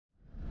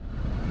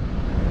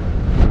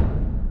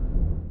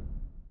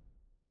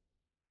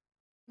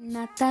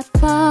Not that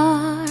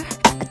far,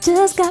 I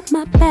just got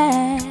my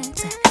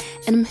bags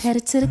and I'm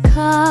headed to the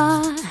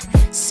car.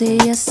 Say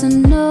yes or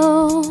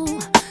no,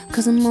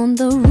 cause I'm on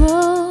the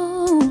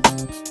road.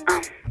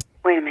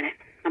 Wait a minute,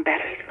 my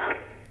battery's low.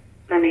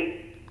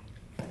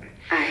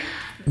 Alright.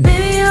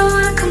 Baby, I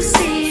wanna come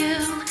see you.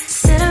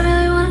 Said I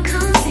really wanna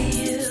come see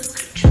you.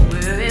 Don't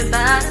worry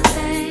about a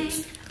thing.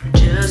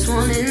 Just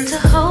wanting to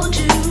hold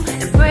you,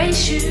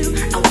 embrace you.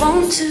 I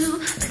want to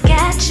look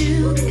at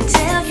you and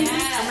tell you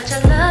how much I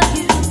love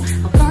you.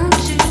 I want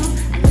you,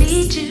 I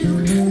need you,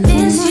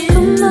 miss you.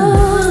 Come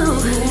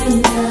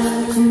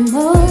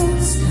on,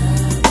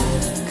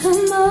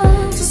 come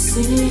on to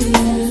see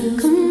you.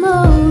 Come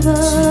over,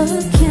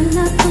 can I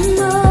come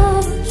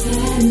over?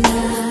 Can I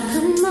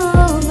come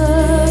over?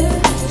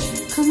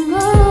 Come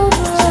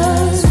over,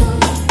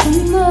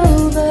 come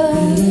over.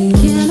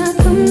 Can I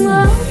come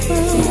over?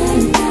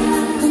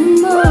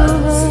 Come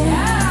over,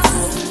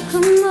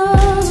 come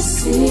over to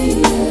see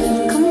you.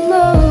 Come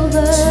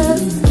over,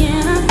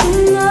 can I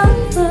come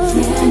over?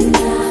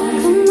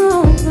 Come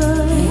over,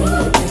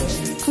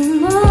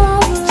 come over.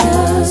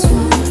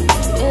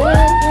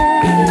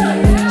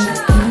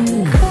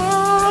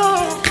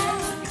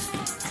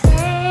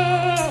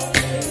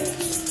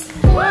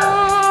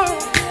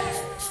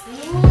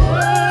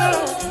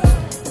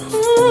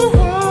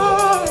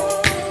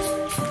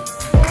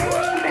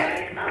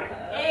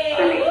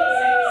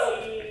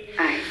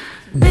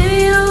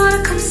 Baby, I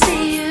wanna come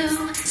see you.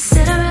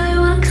 Said I really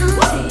wanna come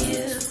see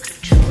you.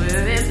 Don't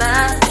worry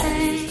about a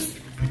thing.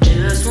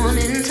 Just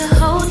wanting to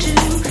hold you,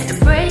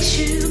 embrace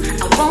you.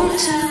 I want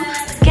to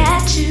look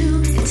at you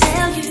and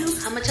tell you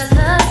how much I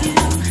love you.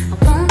 I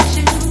want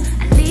you,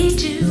 I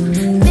need you,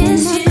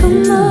 miss you. Come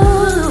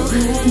on,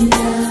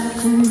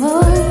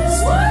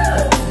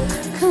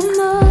 come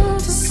on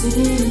to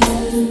see you.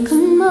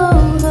 Come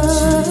over,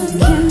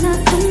 can I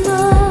come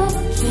over?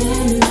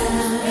 Can I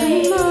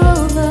come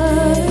over?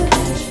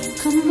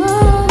 Come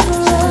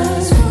over,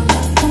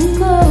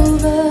 come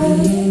over.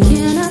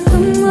 Can I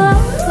come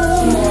over?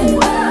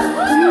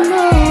 Come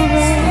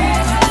over,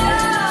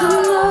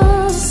 come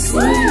over to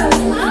see you.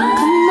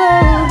 Come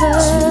over,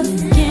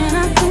 can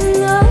I come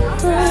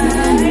over?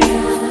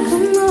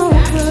 Come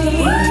over,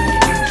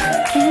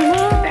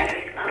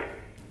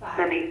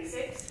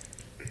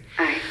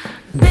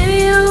 Baby,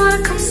 I wanna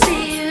come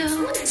see you.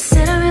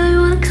 Said I really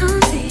wanna come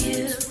see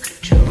you.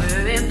 Don't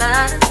worry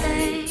about a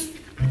thing.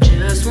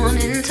 Just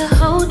wanting to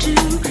hold you,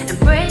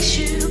 embrace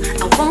you.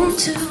 I want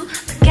to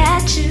look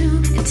at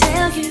you and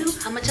tell you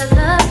how much I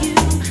love you.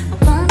 I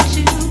want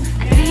you,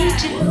 I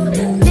need you,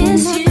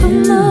 miss you. Come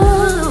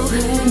on,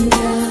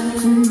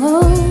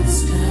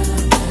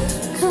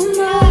 come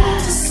on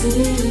to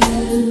see you.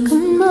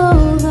 Come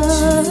over,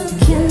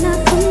 can I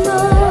come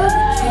over?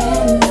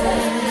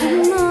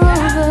 Can I come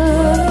over?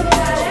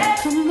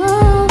 Come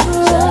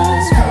over,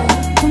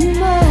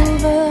 come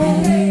over.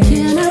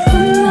 Can I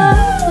come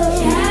over?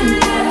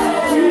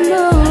 Come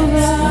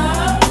over,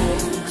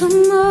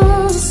 come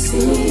on to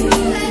see you.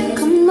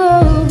 Come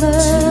over,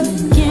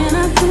 can I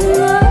come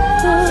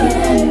over?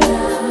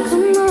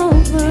 Come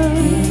over,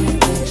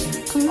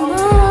 come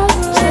over.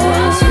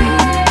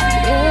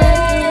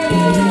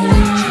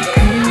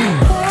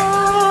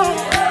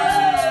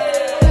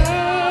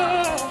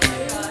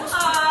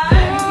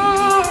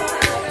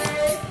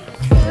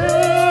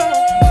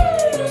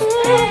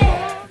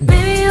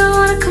 Baby, I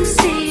wanna come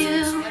see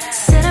you.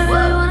 Said I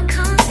really wanna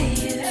come see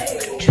you.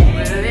 Don't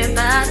worry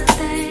about a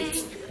thing.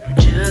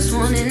 Just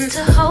wanting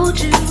to hold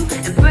you,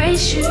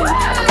 embrace you. I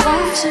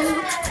want to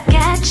look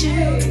at you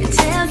and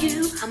tell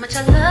you how much I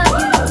love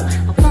you.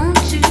 I want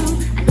you,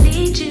 I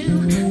need you,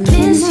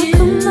 miss you.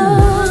 Come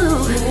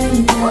on,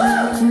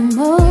 come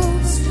on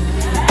to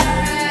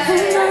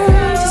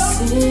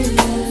see you.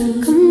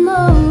 Come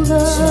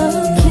over,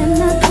 can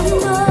I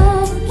come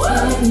over?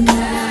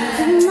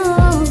 Can I come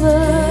over?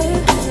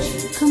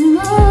 Come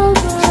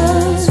over,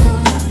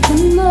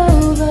 come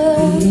over.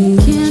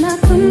 Can I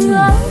come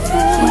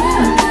over?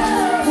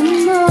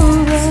 Come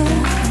over,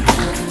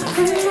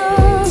 come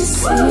on to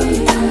see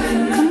you.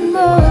 Come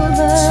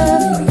over,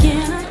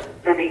 can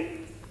I?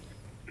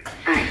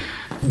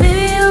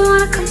 Baby, I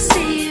wanna come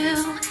see you.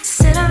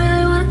 Said I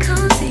really wanna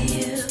come see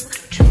you.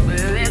 Don't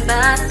worry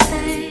about a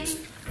thing.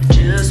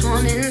 Just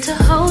wanting to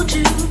hold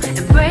you,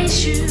 embrace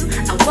you.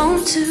 I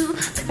want to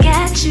look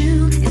at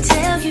you and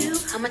tell you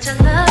how much I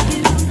love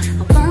you.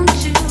 I want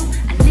you,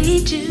 I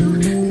need you,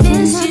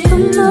 miss you.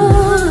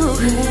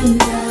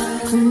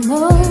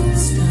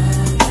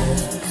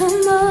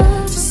 Come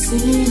on to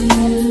see you.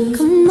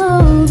 Come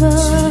over,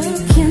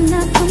 can I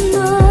come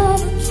over?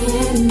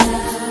 Can I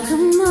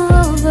come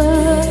over?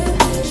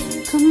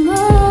 Come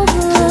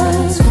over,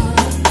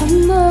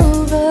 come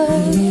over.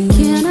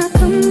 Can I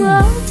come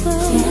over?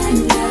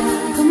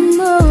 Come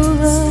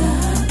over,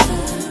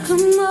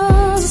 come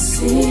on to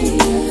see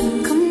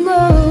you. Come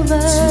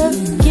over,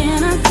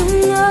 can I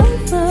come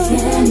over?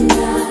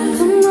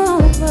 Come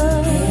over,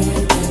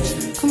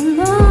 come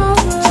over.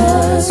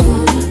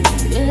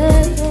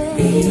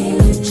 Yeah.